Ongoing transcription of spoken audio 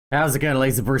How's it going,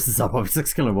 Laser Bruises up? I'm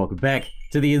Sixkilla, welcome back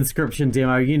to the Inscryption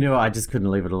demo. You knew I just couldn't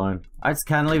leave it alone. I just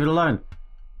can't leave it alone.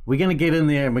 We're going to get in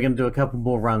there and we're going to do a couple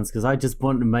more runs because I just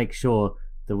want to make sure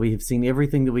that we have seen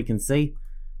everything that we can see.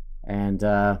 And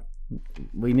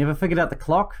we never figured out the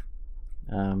clock.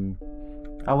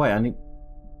 Oh wait, I need...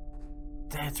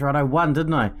 That's right, I won,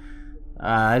 didn't I?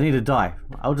 I need to die.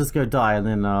 I'll just go die and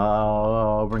then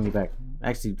I'll bring you back.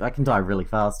 Actually, I can die really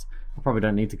fast. I probably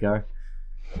don't need to go.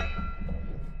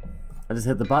 I just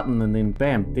hit the button and then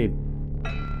bam, dead.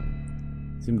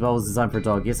 Seemed bowl was designed for a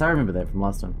dog. Yes, I remember that from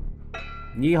last time.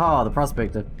 Yeehaw, the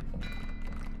prospector.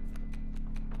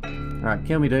 Alright,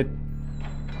 kill me, dude.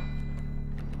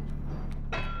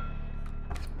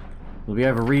 We'll be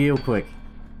over real quick.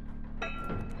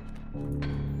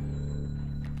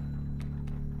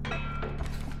 As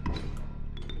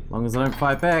long as I don't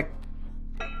fight back.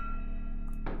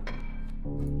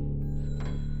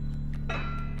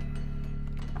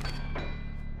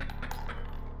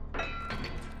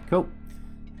 Cool.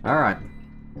 Alright.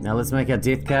 Now let's make our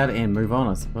death card and move on,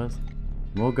 I suppose.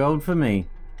 More gold for me.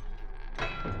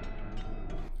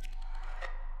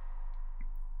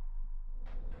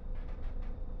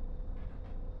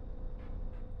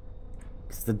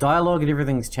 Because the dialogue and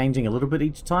everything's changing a little bit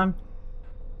each time.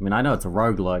 I mean, I know it's a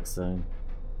roguelike, so...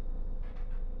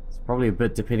 it's probably a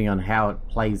bit depending on how it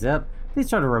plays out. Please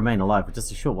try to remain alive for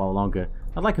just a short while longer.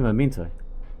 I'd like a memento.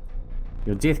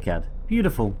 Your death card.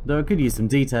 Beautiful, though it could use some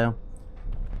detail.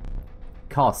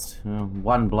 Cost.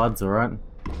 1 blood's alright.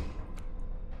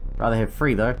 Rather have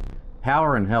 3 though.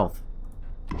 Power and health.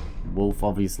 Wolf,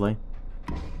 obviously.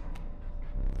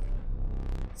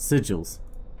 Sigils.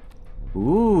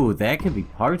 Ooh, that could be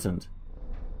potent.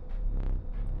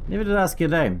 Never did ask your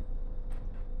name.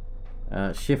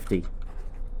 Shifty.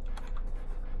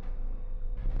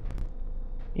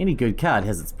 Any good card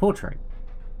has its portrait.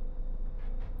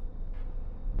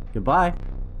 Goodbye.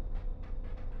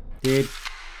 Dead.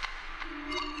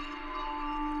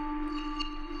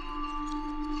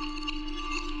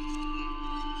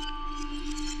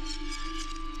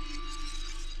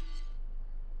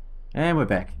 And we're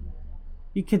back.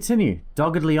 You continue,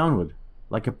 doggedly onward,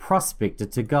 like a prospector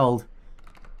to gold.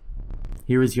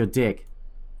 Here is your deck.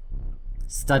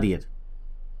 Study it.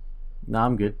 No,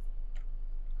 I'm good.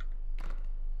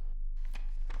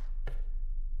 I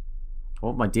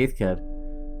want my death card.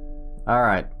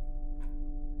 Alright.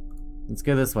 Let's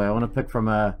go this way. I want to pick from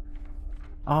a...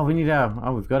 oh, we need our...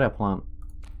 oh, we've got our plant.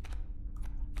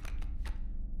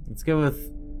 Let's go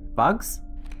with... bugs?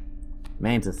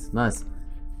 Mantis. Nice.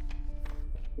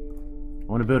 I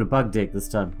want to build a bug deck this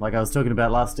time, like I was talking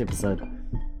about last episode.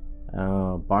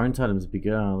 Oh, bone totems would be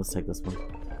good. Oh, let's take this one.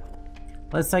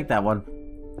 Let's take that one.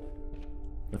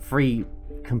 The free,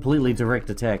 completely direct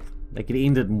attack. They could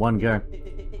end it in one go.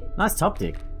 Nice top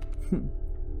deck.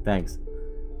 Thanks.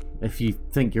 If you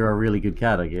think you're a really good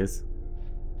card, I guess.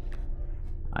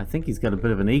 I think he's got a bit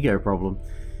of an ego problem.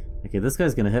 Okay, this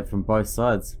guy's going to hit from both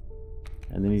sides.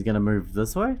 And then he's going to move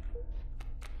this way.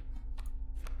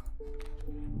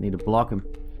 Need to block him.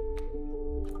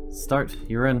 Start,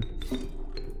 you're in.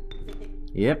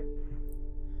 Yep.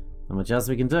 Not much else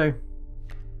we can do.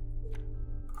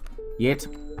 Yet.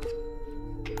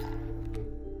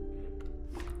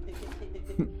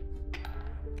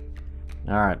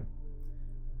 Alright.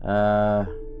 I'll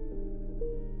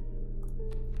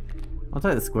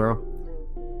take the squirrel.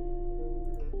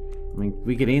 I mean,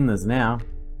 we could end this now.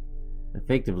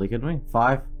 Effectively, couldn't we?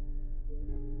 5.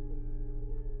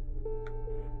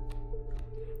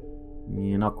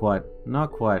 Yeah, not quite.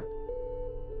 Not quite.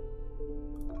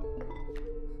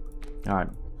 Alright.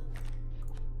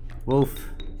 Wolf.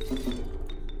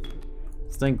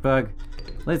 Stink bug.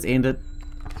 Let's end it.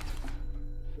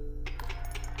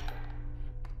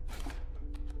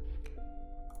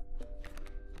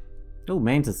 Oh,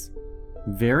 mantis.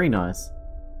 Very nice.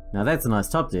 Now that's a nice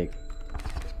top deck.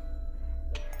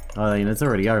 Oh, you know, it's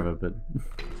already over, but...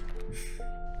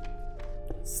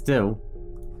 still.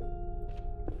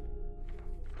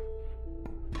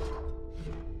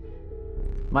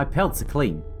 My pelts are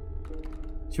clean.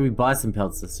 Should we buy some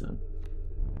pelts this time?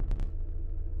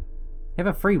 Have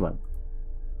a free one.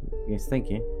 Yes, thank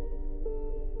you.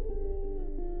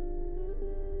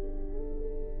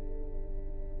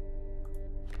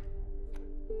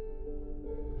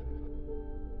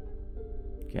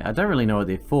 Okay, I don't really know what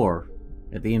they're for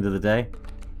at the end of the day.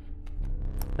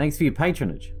 Thanks for your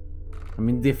patronage. I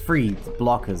mean, they're free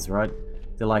blockers, right?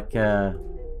 They're like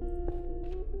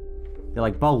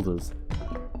boulders.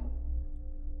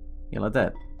 Yeah, like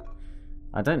that.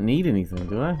 I don't need anything,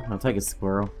 do I? I'll take a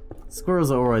squirrel.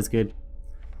 Squirrels are always good.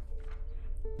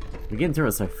 We're getting through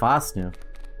it so fast now.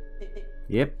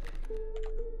 Yep.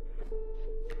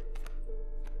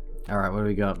 Alright, what do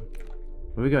we got?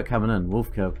 What do we got coming in?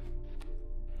 Wolf cub.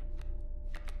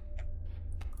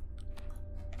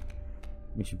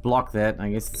 We should block that. I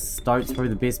guess Stoat's probably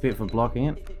the best bet for blocking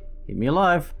it. Keep me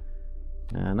alive.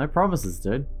 No promises,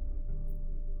 dude.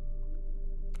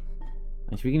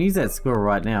 Actually, we can use that squirrel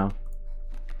right now.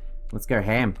 Let's go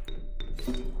ham.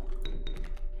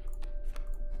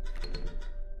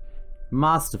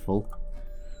 Masterful.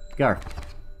 Go.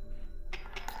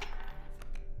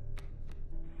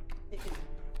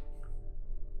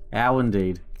 Ow,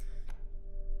 indeed.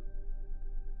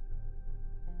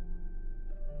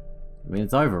 I mean,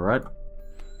 it's over, right?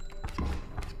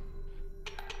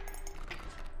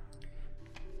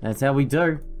 That's how we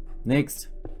do. Next.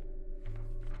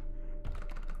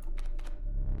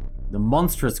 The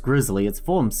monstrous grizzly. Its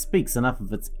form speaks enough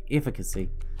of its efficacy.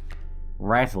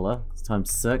 Rattler. It's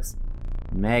times 6.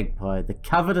 Magpie. The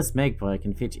covetous magpie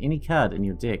can fetch any card in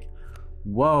your deck.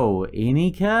 Whoa,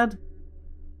 any card?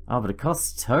 Oh, but it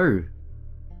costs 2.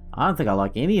 I don't think I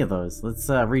like any of those. Let's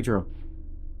redraw.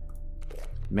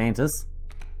 Mantis.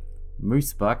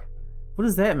 Moosebuck. What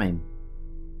does that mean?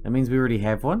 That means we already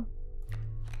have one?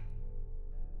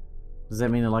 Does that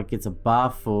mean it like gets a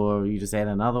buff or you just add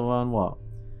another one? What?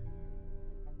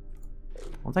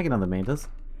 I'll take another mantis.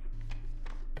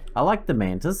 I like the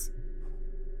mantis.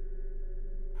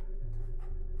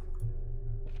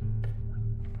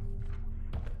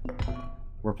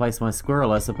 Replace my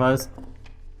squirrel, I suppose.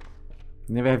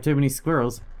 Never have too many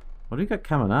squirrels. What do we got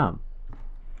coming up?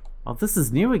 Oh, this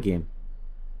is new again.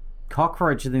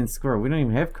 Cockroach and then squirrel. We don't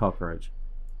even have cockroach.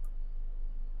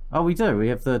 Oh, we do. We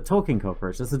have the talking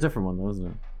cockroach. That's a different one though, isn't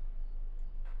it?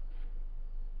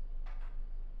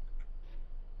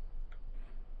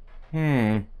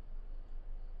 Yeah.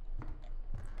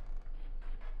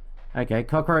 Okay,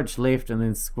 cockroach left and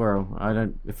then squirrel. I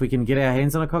don't... If we can get our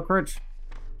hands on a cockroach,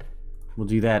 we'll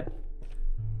do that.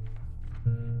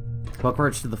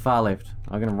 Cockroach to the far left.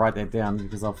 I'm gonna write that down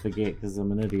because I'll forget because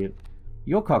I'm an idiot.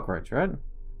 You're cockroach, right?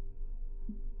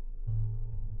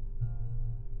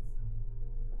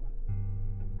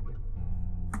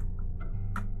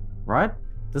 Right?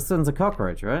 This one's a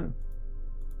cockroach, right?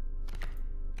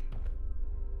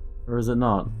 Or is it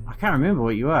not? I can't remember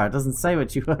what you are. It doesn't say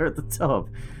what you are at the top.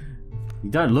 You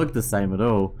don't look the same at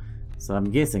all. So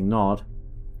I'm guessing not.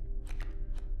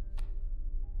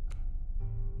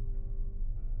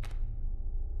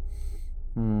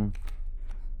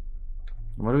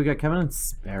 What do we got coming in?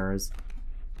 Sparrows.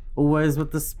 Always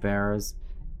with the sparrows.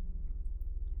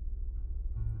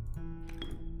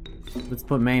 Let's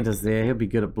put Mantis there. He'll be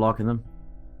good at blocking them.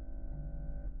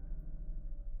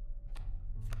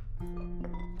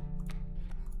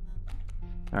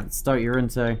 Alright, Stoat, you're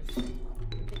into.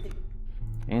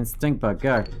 And Stinkbug,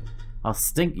 go. Oh,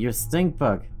 you're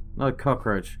Stinkbug, not a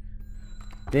cockroach.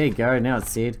 There you go, now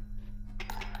it's said.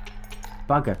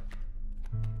 Bugger.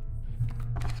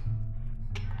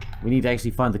 We need to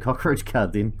actually find the cockroach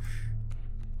card then.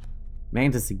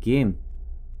 Mantis again.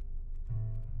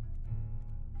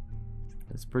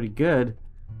 That's pretty good.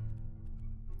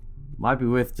 Might be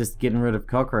worth just getting rid of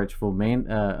cockroach for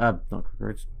not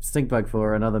cockroach. Stinkbug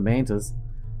for another mantis.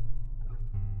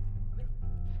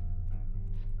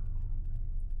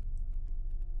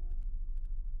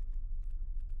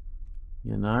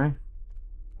 You know?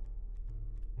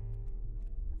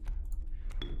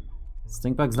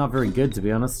 Stinkbug's not very good, to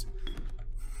be honest.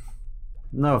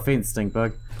 No offense,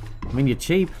 Stinkbug. I mean, you're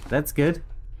cheap. That's good.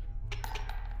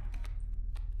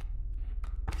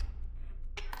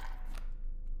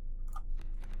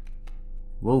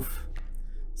 Wolf.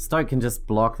 Stoat can just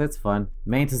block. That's fine.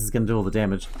 Mantis is going to do all the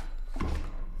damage.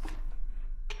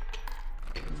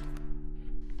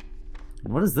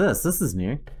 What is this? This is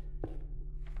new.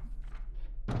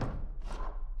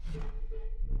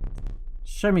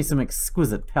 Show me some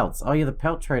exquisite pelts. Oh, you're the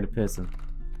pelt trader person.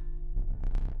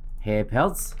 Hair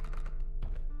pelts.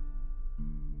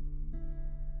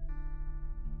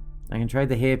 I can trade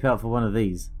the hair pelt for one of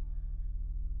these.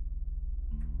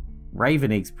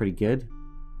 Raven egg's pretty good.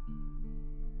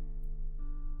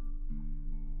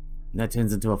 That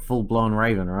turns into a full-blown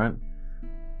raven, right?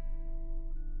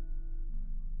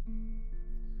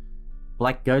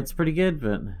 Black goat's pretty good,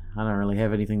 but I don't really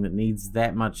have anything that needs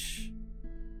that much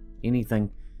anything.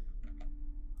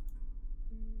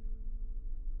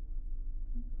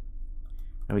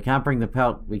 And we can't bring the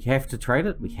pelt. We have to trade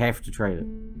it? We have to trade it.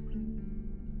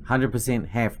 100%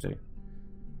 have to.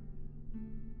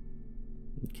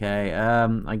 Okay,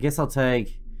 I guess I'll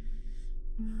take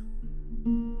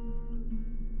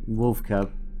wolf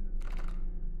cub.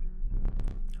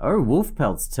 Oh, wolf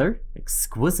pelts too.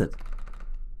 Exquisite.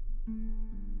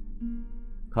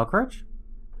 Cockroach?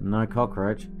 No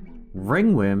cockroach.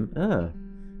 Ringworm? Ugh.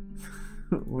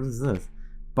 What is this?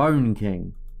 Bone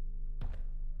King.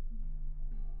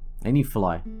 Any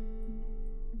fly.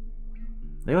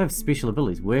 They all have special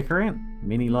abilities. Worker ant?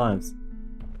 Many lives.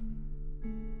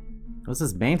 What's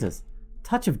this? Mantis.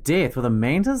 Touch of death with a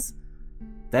mantis?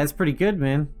 That's pretty good,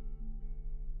 man.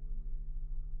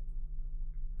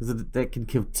 Because that can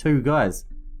kill 2 guys.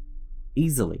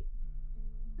 Easily.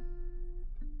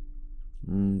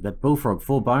 That bullfrog,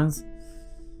 4 bones.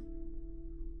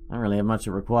 I don't really have much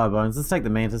that require bones. Let's take the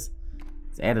mantis.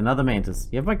 Let's add another mantis.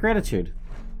 You have my gratitude.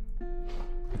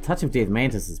 The touch of death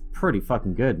mantis is pretty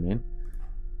fucking good, man.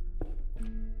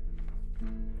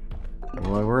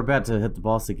 Well, we're about to hit the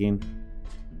boss again.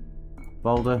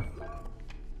 Boulder.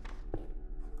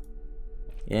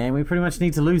 Yeah, and we pretty much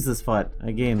need to lose this fight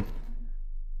again.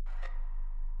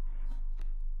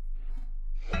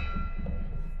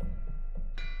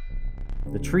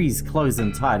 The trees closed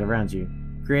in tight around you,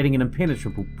 creating an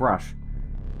impenetrable brush.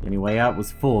 The only way out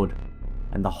was forward,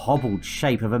 and the hobbled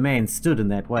shape of a man stood in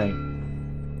that way.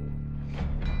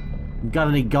 Got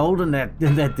any gold in that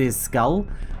there skull?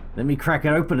 Let me crack it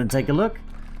open and take a look.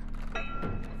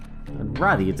 And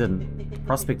righty, you didn't.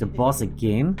 Prospect a boss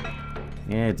again?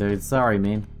 Yeah, dude, sorry,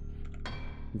 man.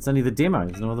 It's only the demo,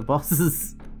 there's no other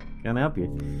bosses. Can't help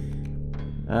you.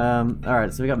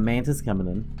 Alright, so we got Mantis coming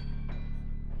in.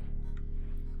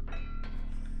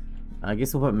 I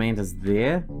guess we'll put Mantis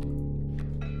there.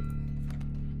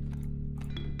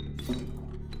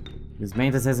 Because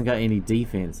Mantis hasn't got any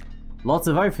defense. Lots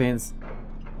of offense,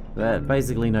 but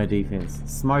basically no defense.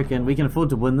 Smoking, we can afford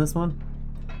to win this one.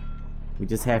 We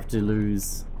just have to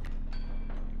lose.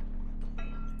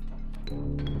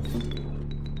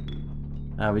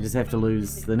 We just have to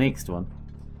lose the next one.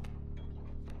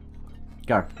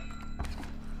 Go.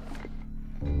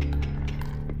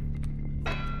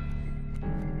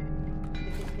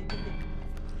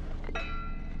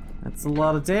 That's a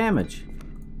lot of damage.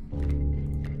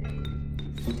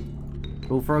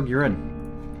 Bullfrog, you're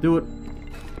in. Do it.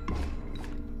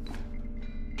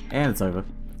 And it's over.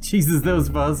 Jesus, that was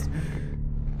fast.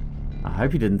 I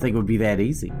hope you didn't think it would be that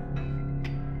easy.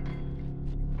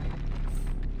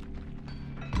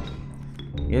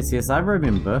 Yes, I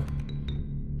remember.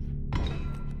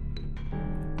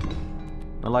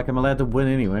 Not like I'm allowed to win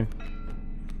anyway.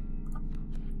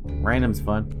 Random's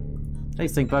fine. Hey,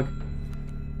 Stinkbug.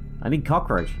 I need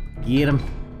cockroach. Get him.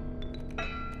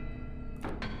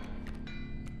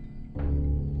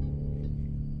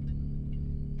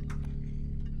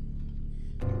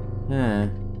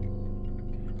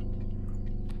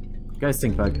 Go,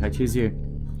 Stinkbug. I choose you.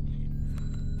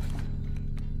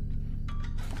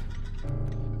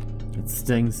 It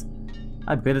stings.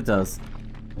 I bet it does.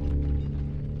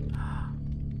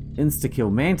 Insta-kill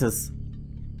Mantis.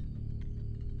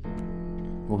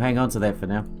 We'll hang on to that for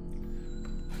now.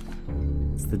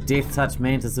 It's the Death Touch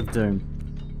Mantis of Doom.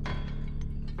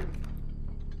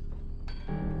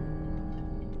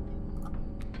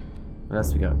 What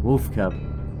else we got? Wolf Cub.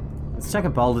 Let's chuck a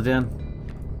boulder down.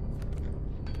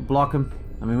 Block him.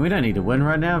 I mean, we don't need to win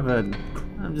right now, but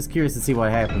I'm just curious to see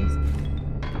what happens.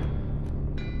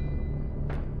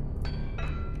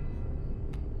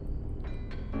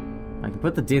 I could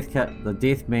put the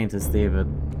death mantis there, but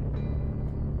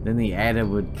then the adder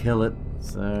would kill it,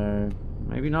 so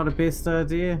maybe not a best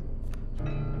idea.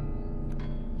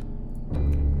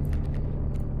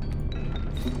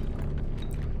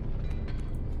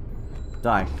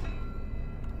 Die.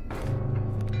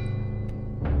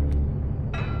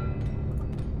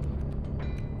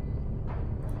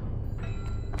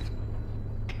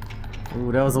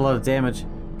 Ooh, that was a lot of damage.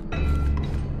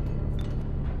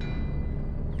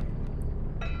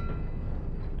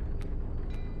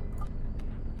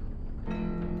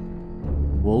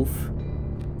 Wolf.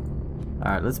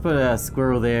 Alright, let's put a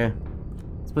squirrel there.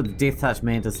 Let's put the Death Touch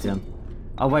Mantis down.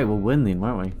 Oh wait, we'll win then,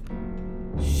 won't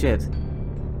we? Shit.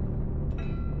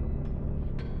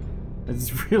 I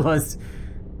just realized...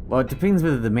 Well, it depends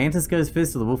whether the Mantis goes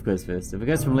first or the Wolf goes first. If it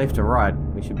goes from left to right,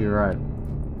 we should be right.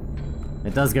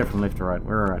 It does go from left to right.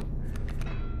 We're alright.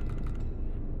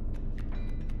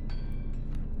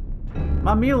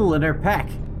 My mule in her pack.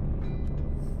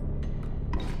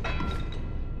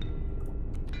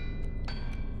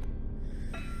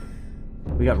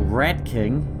 We got Rat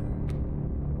King.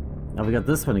 Now we got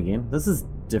this one again. This is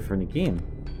different again.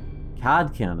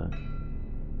 Card counter.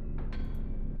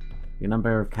 Your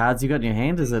number of cards you got in your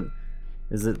hand, is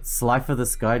it Slifer the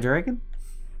Sky Dragon?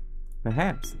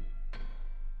 Perhaps.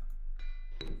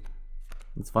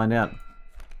 Let's find out.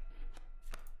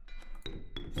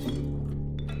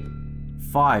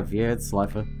 5. Yeah, it's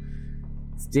Slifer.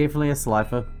 It's definitely a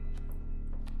Slifer.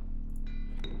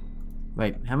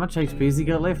 Wait, how much HP has he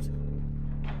got left?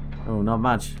 Oh, not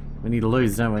much. We need to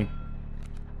lose, don't we?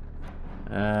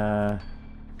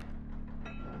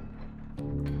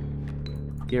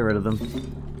 Get rid of them.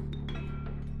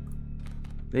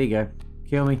 There you go.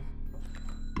 Kill me.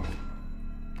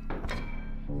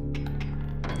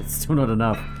 It's still not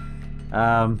enough.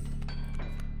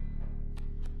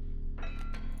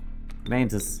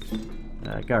 Mantis.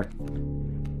 Go.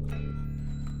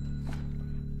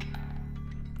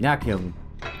 Now kill me.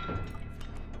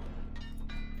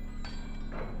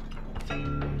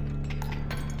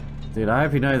 Dude, I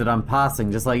hope you know that I'm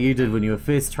passing just like you did when you were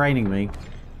first training me.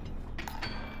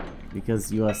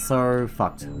 Because you are so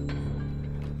fucked.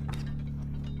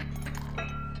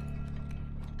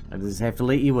 I just have to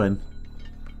let you win.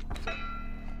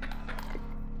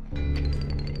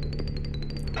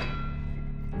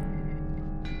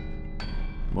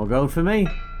 More gold for me.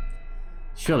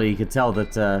 Surely you could tell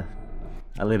that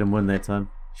I let him win that time.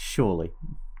 Surely.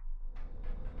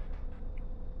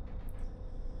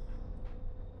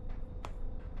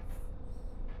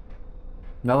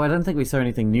 No, I don't think we saw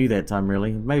anything new that time,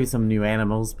 really. Maybe some new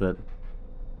animals, but...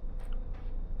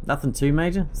 nothing too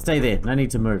major. Stay there. No need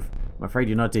to move. I'm afraid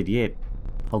you're not dead yet.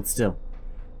 Hold still.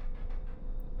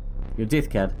 Your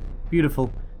death card.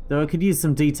 Beautiful. Though I could use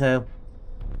some detail.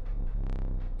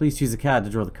 Please choose a card to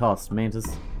draw the cost,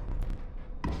 Mantis.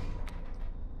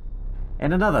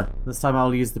 And another. This time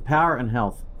I'll use the power and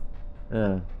health.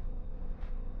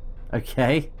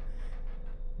 Okay.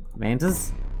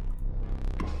 Mantis?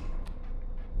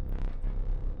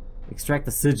 Extract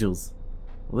the sigils.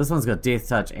 Well, this one's got death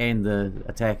touch and the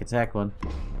attack one.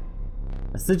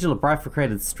 A sigil of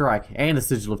bifurcated strike and a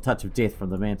sigil of touch of death from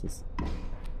the Mantis.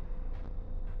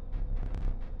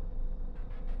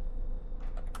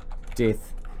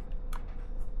 Death.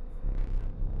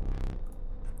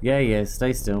 Yeah,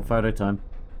 stay still. Photo time.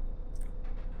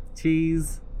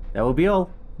 Cheese. That will be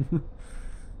all.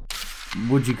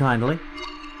 Would you kindly?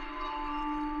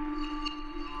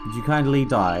 Would you kindly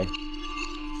die?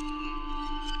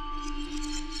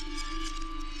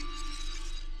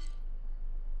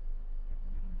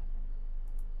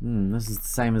 This is the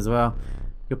same as well.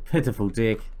 Your pitiful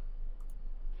deck.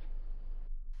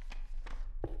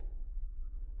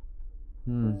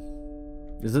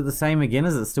 Is it the same again?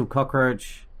 Is it still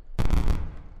cockroach?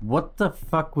 What the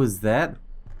fuck was that?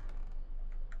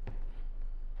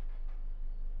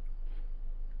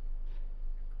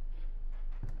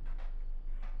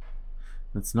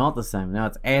 It's not the same. Now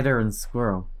it's adder and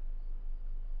squirrel.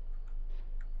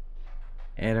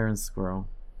 Adder and squirrel.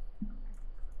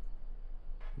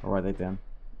 I'll write that down.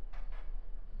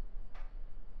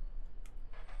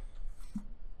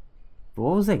 But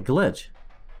what was that glitch?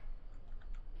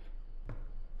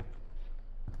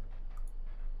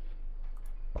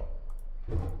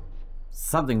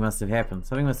 Something must have happened.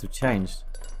 Something must have changed.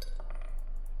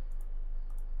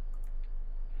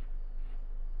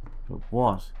 But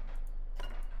what?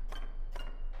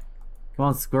 Come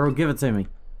on, squirrel, give it to me.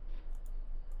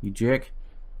 You jerk.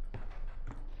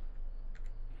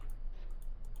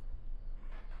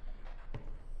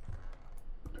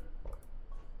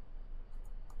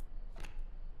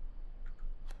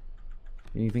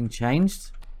 Anything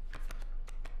changed?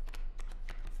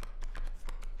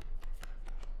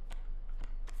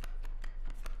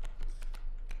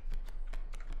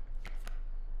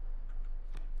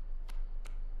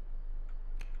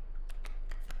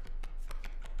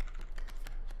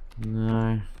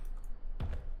 No.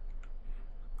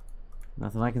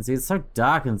 Nothing I can see. It's so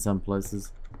dark in some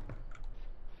places.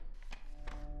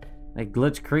 That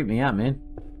glitch creeped me out, man.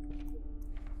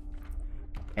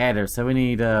 Adder, so we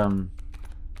need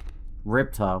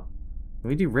reptile. Can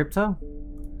we do reptile?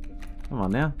 Come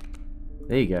on now.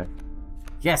 There you go.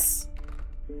 Yes!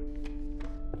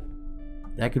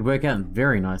 That could work out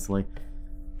very nicely.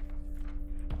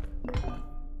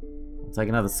 I'll take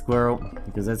another squirrel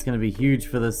because that's going to be huge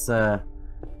for this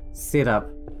setup.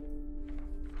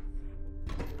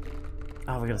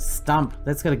 Oh, we got a stump.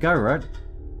 That's got to go, right?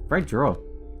 Great draw.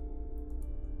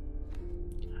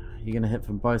 You're going to hit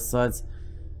from both sides.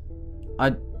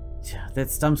 That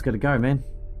stump's got to go, man.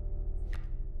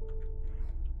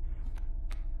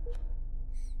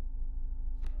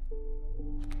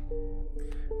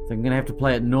 So I'm going to have to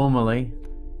play it normally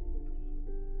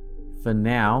for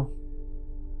now.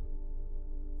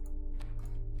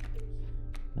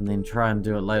 And then try and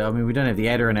do it later. I mean, we don't have the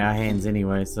adder in our hands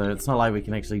anyway, so it's not like we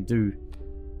can actually do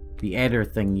the adder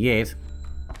thing yet.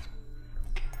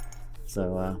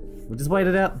 So, we'll just wait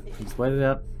it out. We'll just wait it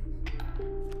out.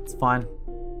 It's fine.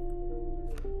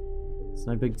 It's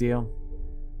no big deal.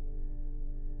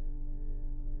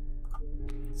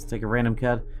 Let's take a random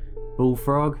card.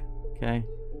 Bullfrog. Okay.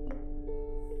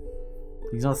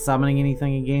 He's not summoning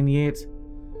anything again yet.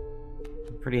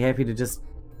 I'm pretty happy to just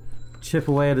chip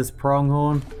away at his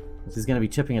pronghorn, which is going to be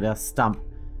chipping at our stump,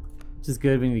 which is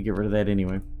good. We need to get rid of that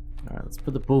anyway. Alright, let's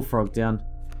put the bullfrog down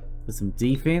for some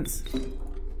defense.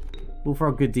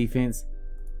 Bullfrog, good defense.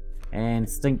 And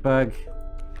stinkbug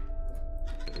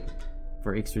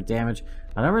for extra damage.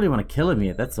 I don't really want to kill him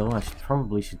yet, that's all. I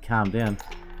probably should calm down.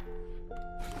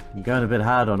 I'm going a bit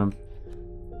hard on him.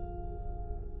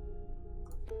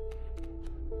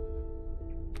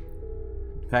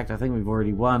 In fact, I think we've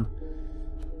already won.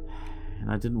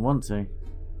 And I didn't want to.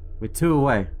 We're 2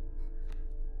 away.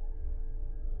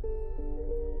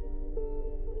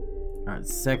 Alright,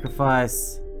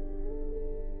 sacrifice.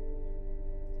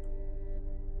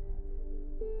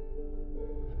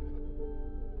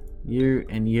 You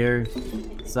and you.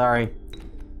 Sorry.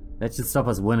 That should stop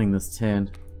us winning this turn.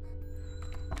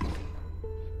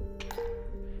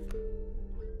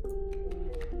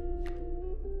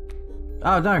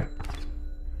 Oh no!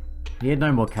 He had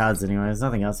no more cards anyway, there's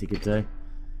nothing else he could do.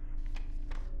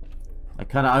 I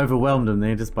kinda overwhelmed him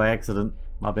there just by accident.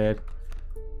 My bad.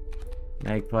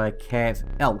 Magpie, cat,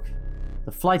 elk.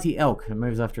 The flighty elk. It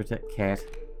moves after attack. Cat.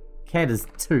 Cat is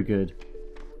too good.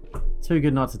 Too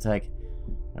good not to take.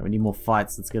 Right, we need more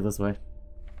fights. Let's go this way.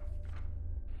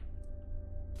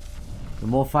 The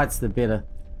more fights, the better.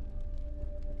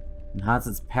 Enhance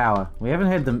its power. We haven't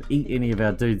had them eat any of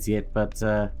our dudes yet, but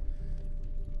I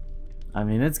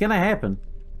mean, it's gonna happen.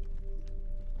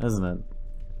 Isn't it?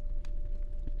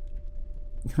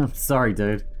 I'm sorry,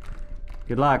 dude.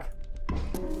 Good luck.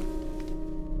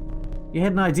 You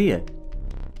had an idea.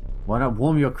 Why not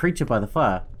warm your creature by the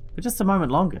fire for just a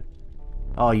moment longer?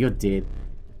 Oh, you're dead.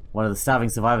 One of the starving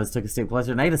survivors took a step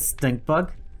closer and ate a stink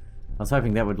bug. I was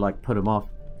hoping that would, like, put him off.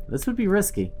 This would be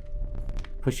risky.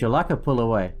 Push your luck or pull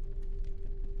away.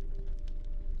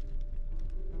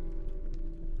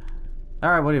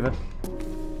 Alright, whatever.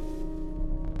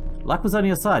 Luck was on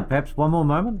your side. Perhaps one more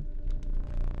moment?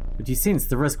 But you sensed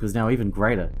the risk was now even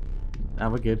greater. Ah,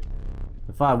 we're good.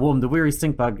 The fire warmed the weary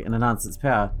stink bug and enhanced its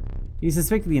power. You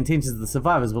suspected the intentions of the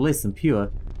survivors were less than pure.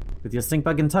 With your stink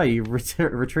bug in tow, you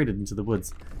retreated into the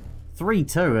woods.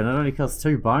 3-2, and it only costs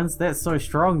 2 bones? That's so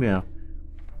strong now.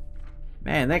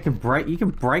 Man, that can break. You can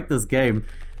break this game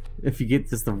if you get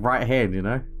just the right hand, you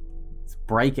know? It's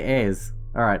break as.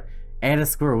 Alright, add a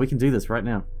squirrel. We can do this right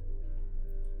now.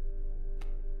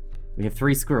 We have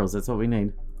 3 squirrels, that's what we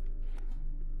need.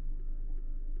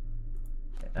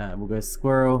 We'll go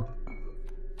squirrel.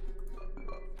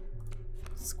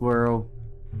 Squirrel.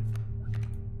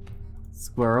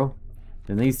 Squirrel.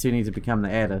 Then these two need to become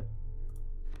the adder.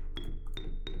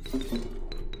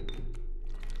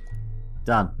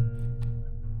 Done.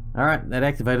 Alright, that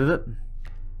activated it.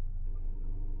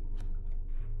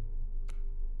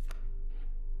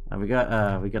 We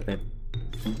got that.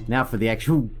 Now for the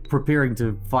actual preparing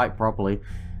to fight properly.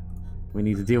 We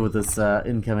need to deal with this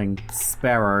incoming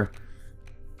sparrow.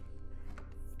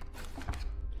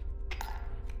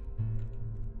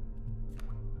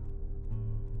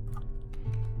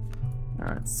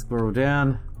 Alright, squirrel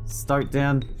down. Stoat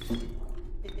down.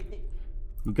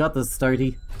 You got this,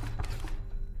 Stoaty.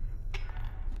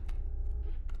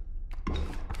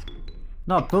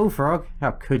 Not bullfrog.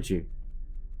 How could you?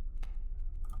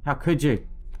 How could you?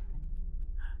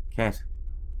 Cat.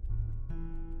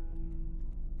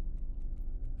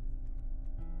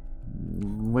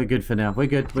 We're good for now. We're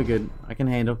good. We're good. I can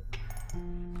handle.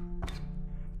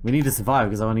 We need to survive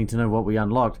because I need to know what we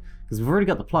unlocked. Because we've already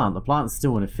got the plant. The plant's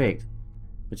still in effect.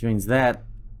 Which means that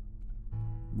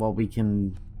what we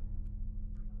can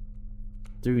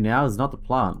do now is not the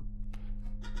plant.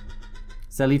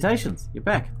 Salutations. You're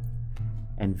back.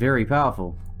 And very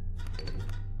powerful.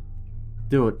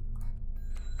 Do it.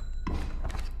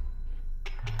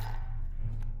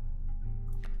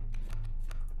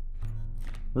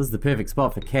 This is the perfect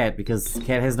spot for Cat because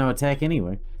Cat has no attack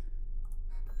anyway.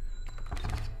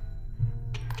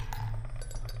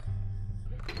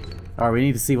 Alright, we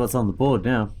need to see what's on the board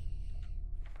now.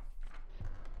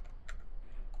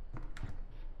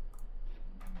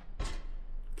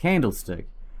 Candlestick.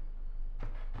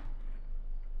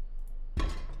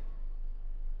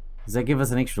 Does that give us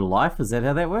an extra life? Is that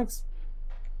how that works?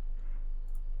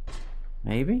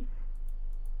 Maybe?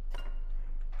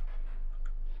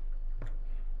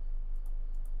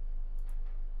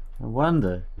 I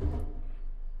wonder.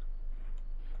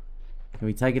 Can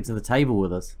we take it to the table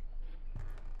with us?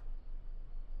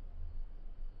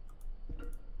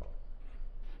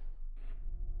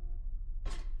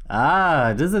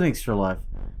 Ah, it is an extra life.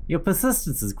 Your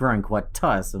persistence is growing quite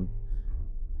tiresome.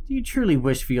 Do you truly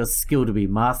wish for your skill to be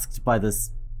masked by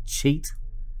this cheat?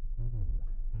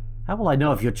 How will I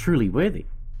know if you're truly worthy?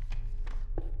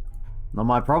 Not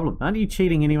my problem. Aren't you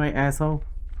cheating anyway, asshole?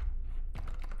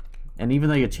 And even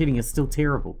though you're cheating, you're still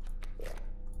terrible.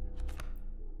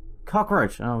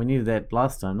 Cockroach. Oh, we needed that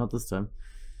last time, not this time.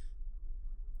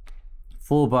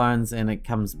 4 bones and it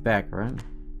comes back, right?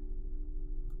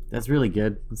 That's really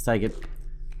good. Let's take it.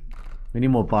 We need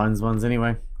more bones ones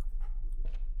anyway.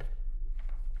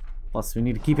 Plus, we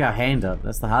need to keep our hand up.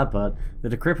 That's the hard part. The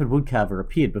decrepit woodcarver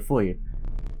appeared before you.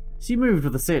 She moved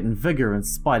with a certain vigor in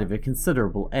spite of her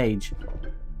considerable age.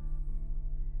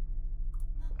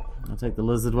 I'll take the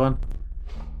lizard one.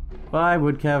 Bye,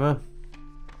 woodcarver.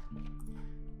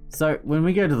 So, when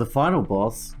we go to the final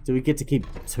boss, do we get to keep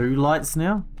 2 lights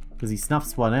now? Because he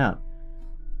snuffs one out.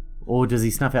 Or does he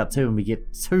snuff out 2 and we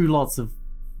get 2 lots of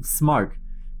smoke?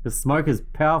 Because smoke is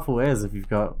powerful as if you've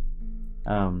got...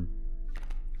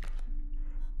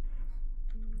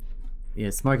 yeah,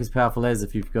 smoke is powerful as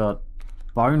if you've got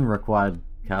bone required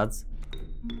cards.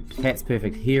 Cat's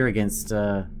perfect here against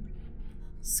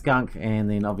skunk, and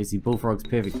then obviously bullfrog's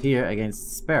perfect here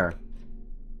against sparrow.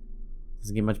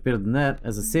 Doesn't get much better than that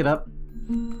as a setup.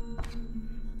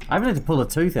 I haven't had to pull a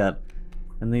tooth out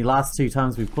in the last 2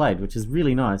 times we've played, which is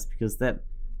really nice because that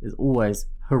is always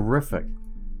horrific.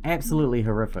 Absolutely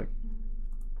horrific.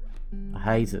 I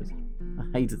hate it.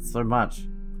 I hate it so much.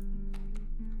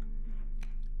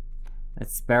 That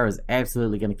sparrow is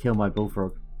absolutely going to kill my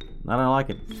bullfrog. I don't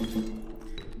like it.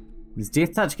 Is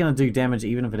Death Touch going to do damage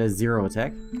even if it has 0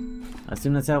 attack? I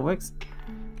assume that's how it works.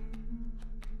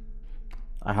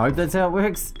 I hope that's how it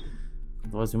works.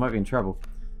 Otherwise we might be in trouble.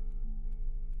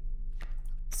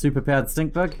 Superpowered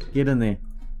stink bug, get in there.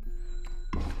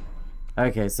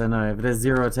 Okay, so no, if it has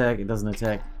 0 attack, it doesn't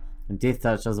attack. And Death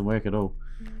Touch doesn't work at all.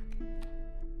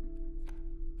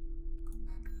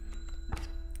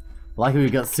 Lucky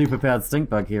we've got superpowered stink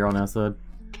bug here on our side.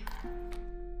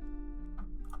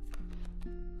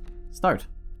 Start.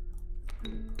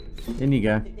 In you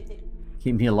go.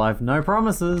 Keep me alive, no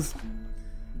promises.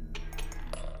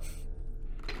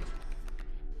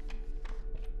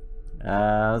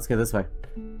 Let's go this way.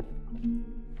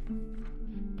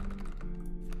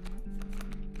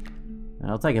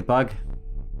 I'll take a bug.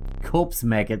 Corpse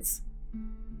maggots.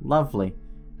 Lovely.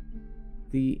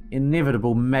 The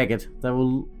inevitable maggot that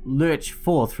will lurch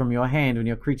forth from your hand when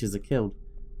your creatures are killed.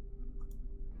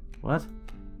 What?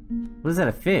 What does that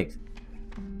affect?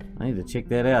 I need to check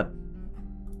that out.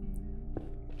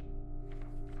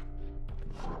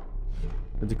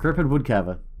 The decrepit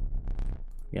woodcarver.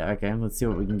 Yeah, okay, let's see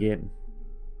what we can get.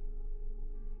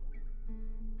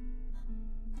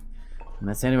 And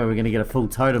that's anyway, we're going to get a full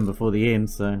totem before the end,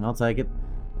 so I'll take it.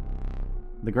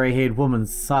 The grey-haired woman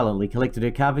silently collected her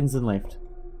carvings and left.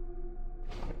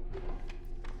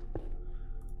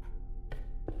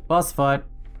 Boss fight.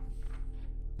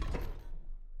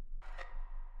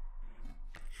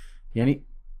 He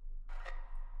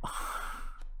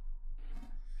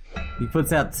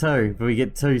puts out 2, but we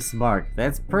get 2 smoke.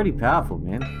 That's pretty powerful,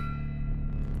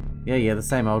 man. Yeah, the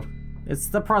same old. It's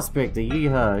the prospector.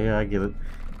 Yeehaw. Yeah, I get it.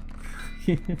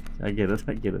 I get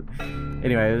it.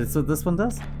 Anyway, that's what this one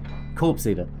does. Corpse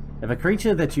Eater. If a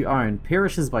creature that you own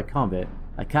perishes by combat,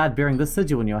 a card bearing this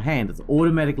sigil in your hand is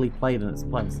automatically played in its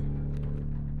place.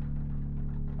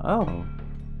 Oh.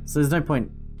 So there's no point.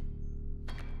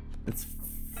 It's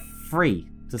free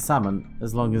to summon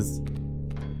as long as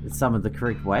it's summoned the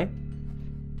correct way.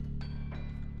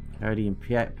 Cody and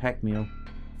pack meal.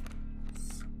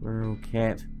 Squirrel,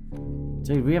 cat.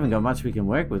 Dude, we haven't got much we can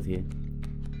work with here.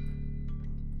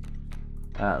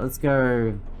 Let's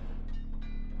go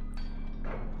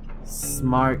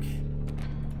smoke,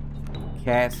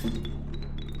 cat.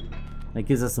 That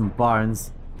gives us some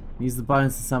bones. Use the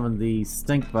bones to summon the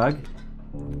stink bug.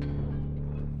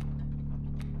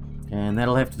 And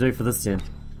that'll have to do for this turn.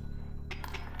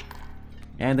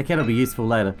 And the cat will be useful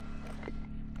later.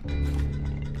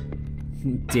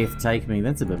 Death take me,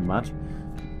 that's a bit much.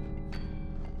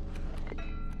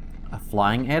 A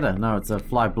flying adder? No, it's a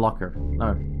fly blocker.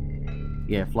 No.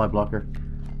 Yeah, fly blocker.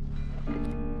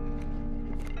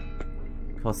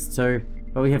 Costs 2.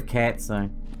 But we have cat, so...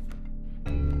 I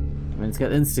mean, it's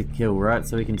got instant kill, right?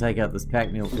 So we can take out this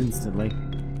pack meal instantly.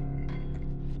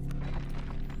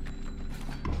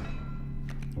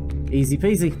 Easy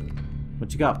peasy.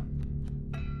 What you got?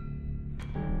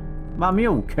 My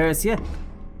mule, curse ya!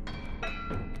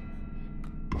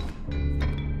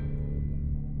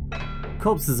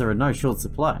 Corpses are in no short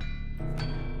supply.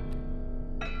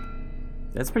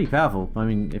 That's pretty powerful. I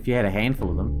mean, if you had a handful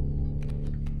of them.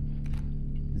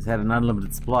 Just had an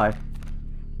unlimited supply.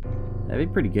 That'd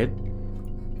be pretty good.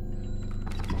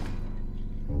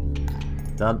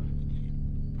 Done.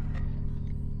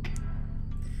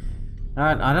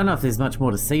 Alright, I don't know if there's much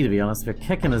more to see, to be honest. We're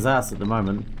kicking his ass at the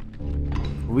moment.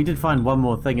 We did find one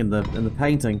more thing in the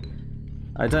painting.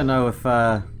 I don't know if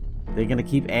they're gonna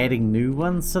keep adding new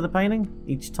ones to the painting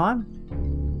each time.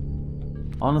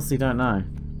 Honestly, don't know.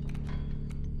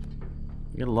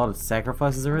 We got a lot of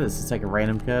sacrifices already. Let's just take a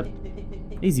random card.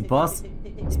 Easy, boss.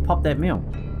 Just pop that meal.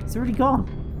 He's already gone.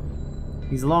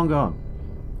 He's long gone.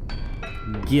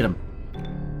 Get him.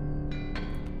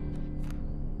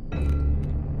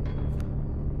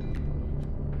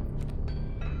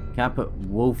 Can't put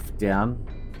wolf down.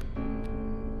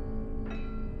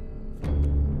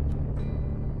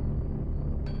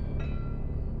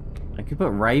 I could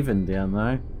put raven down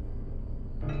though.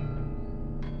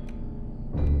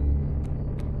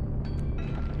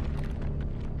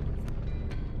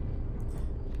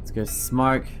 Let's go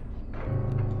smoke.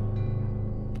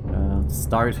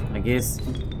 Start, I guess.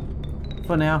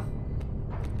 For now.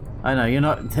 I know you're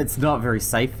not. That's not very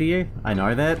safe for you. I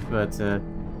know that, but what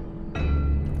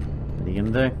are you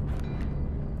gonna do?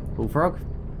 Bullfrog?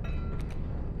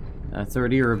 That's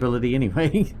already your ability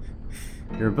anyway.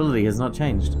 Your ability has not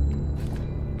changed.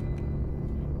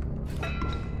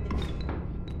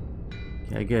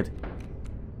 Okay, good.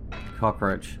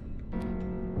 Cockroach.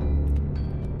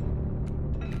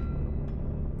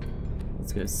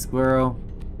 Let's go squirrel.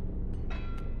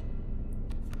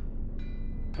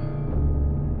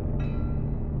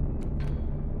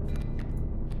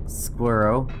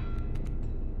 Squirrel.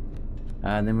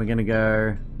 And then we're gonna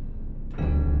go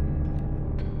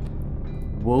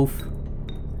wolf.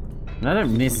 And I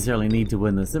don't necessarily need to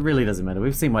win this. It really doesn't matter.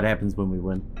 We've seen what happens when we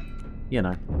win. You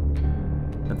know.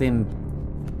 But then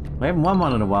we haven't won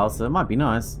one in a while, so it might be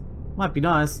nice. Might be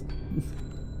nice.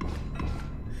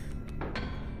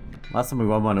 Last time we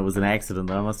won one, it was an accident,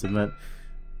 though, I must admit.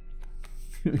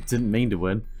 We didn't mean to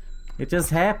win. It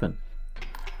just happened.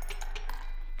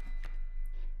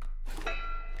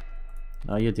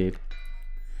 Oh, you're dead.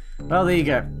 Well, there you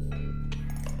go.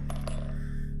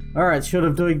 Alright, short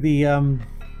of doing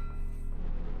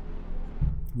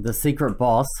the secret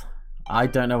boss, I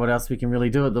don't know what else we can really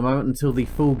do at the moment until the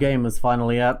full game is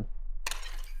finally out.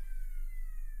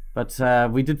 But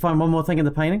we did find one more thing in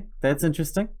the painting. That's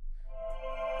interesting.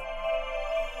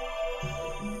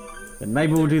 But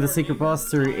maybe we'll do the secret boss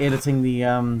through editing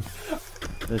the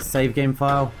save game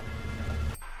file.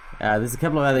 There's a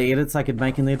couple of other edits I could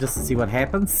make in there just to see what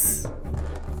happens.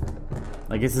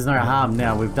 I guess there's no harm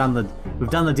now. We've done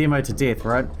the demo to death,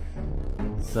 right?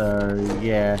 So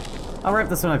yeah, I'll wrap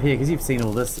this one up here because you've seen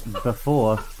all this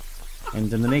before.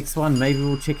 And in the next one, maybe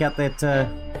we'll check out that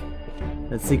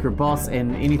that secret boss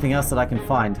and anything else that I can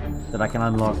find that I can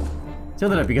unlock. Till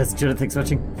then, I hope you guys enjoyed it. Thanks for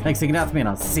watching. Thanks for hanging out with me, and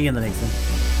I'll see you in the next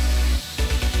one.